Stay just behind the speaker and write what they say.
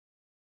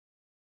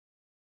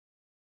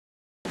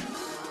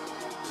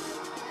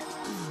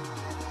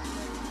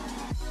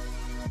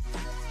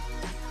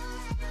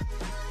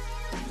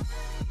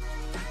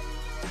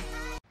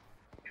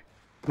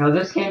Now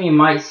this game you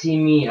might see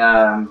me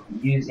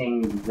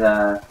using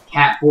the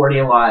Cat 40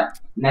 a lot,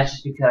 and that's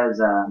just because,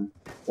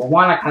 well,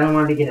 one, I kind of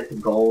wanted to get it to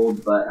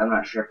gold, but I'm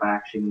not sure if I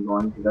actually am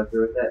going to go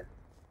through with it.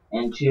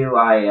 And two,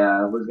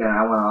 I want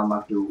to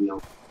unlock dual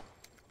wheel.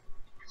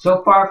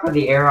 So far for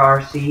the Air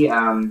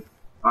RC,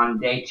 on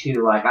day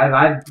 2, like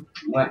I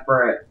went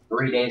for it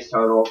 3 days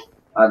total.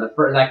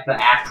 The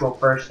actual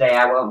first day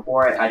I went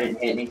for it, I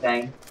didn't hit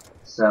anything,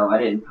 so I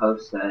didn't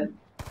post a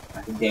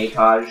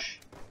datage.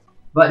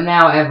 But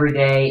now every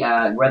day,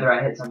 whether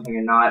I hit something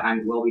or not, I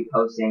will be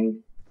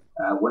posting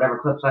whatever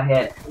clips I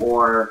hit,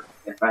 or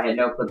if I hit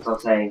no clips, I'll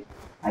say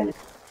I did.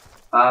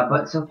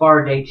 But so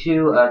far, day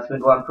 2, it's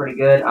been going pretty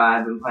good.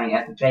 I've been playing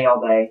FFA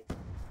all day,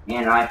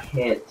 and I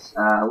hit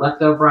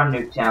Leftover on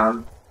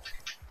Nuketown.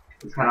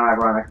 It's kind of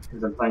ironic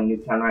because I'm playing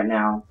Nuketown right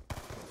now.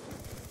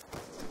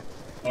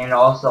 And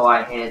also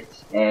I hit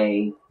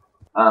a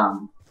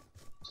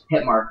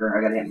hit marker.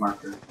 I got a hit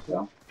marker,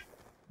 so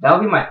that'll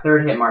be my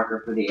 3rd hit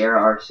marker for the Era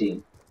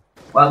RC.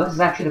 Well, this is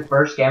actually the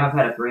first game I've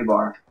had a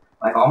 3-bar.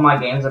 Like, all my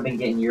games I've been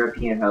getting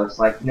European hosts.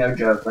 Like, no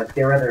joke. Like,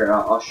 they were either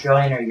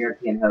Australian or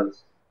European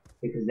hosts.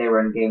 Because they were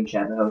in game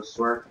chat, the hosts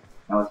were.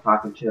 I was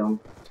talking to them.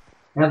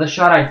 Now, the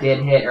shot I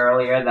did hit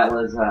earlier, that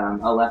was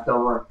a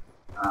leftover,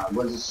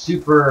 was a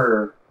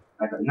super,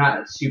 like,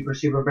 not a super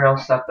barrel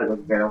stuff, but it was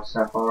barrel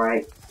stuff,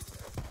 alright.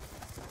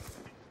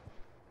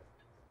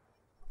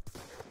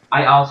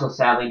 I also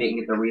sadly didn't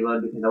get the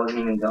reload because I wasn't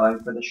even going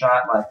for the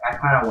shot. Like,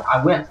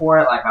 I went for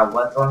it like I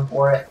was going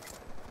for it.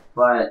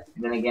 But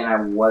then again,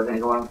 I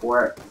wasn't going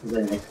for it because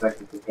I didn't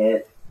expect it to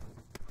hit.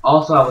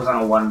 Also, I was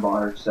on a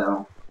 1-bar,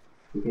 so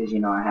because, you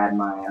know, I had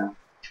my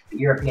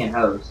European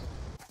host.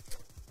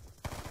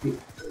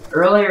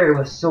 Earlier, it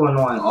was so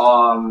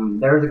annoying.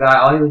 There was a guy,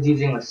 all he was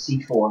using was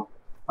C4.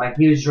 Like,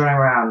 he was running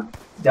around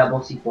double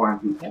C4 on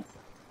people.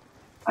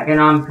 Like, I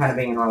know I'm kind of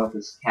being annoying with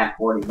this Cat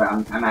 40, but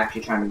I'm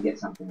actually trying to get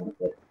something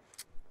with it.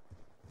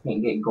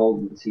 Can't get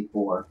gold with the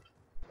C4.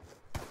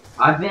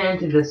 I've been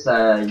into this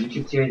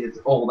YouTube series. It's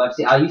old.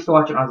 I used to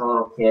watch it when I was a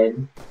little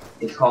kid.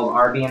 It's called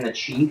RB and the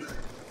Chief.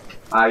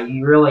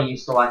 You really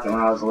used to like it when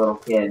I was a little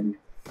kid.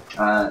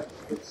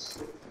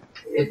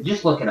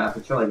 Just look it up.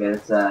 It's really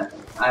good.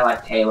 I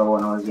liked Halo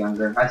when I was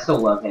younger. I still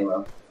love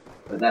Halo,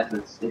 but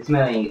it's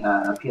mainly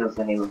appeals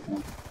to Halo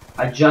fans.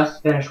 I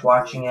just finished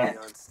watching it,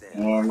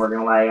 and we're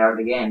gonna lag out of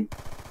the game.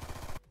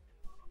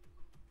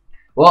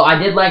 Well, I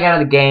did lag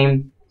out of the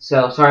game,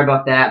 so sorry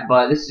about that.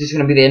 But this is just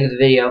gonna be the end of the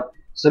video.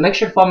 So make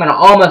sure to follow me on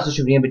all my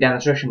social media down in the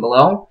description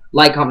below.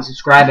 Like, comment,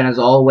 subscribe, and as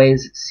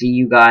always, see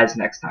you guys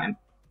next time.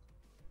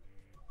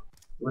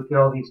 Look at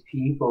all these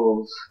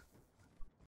peoples.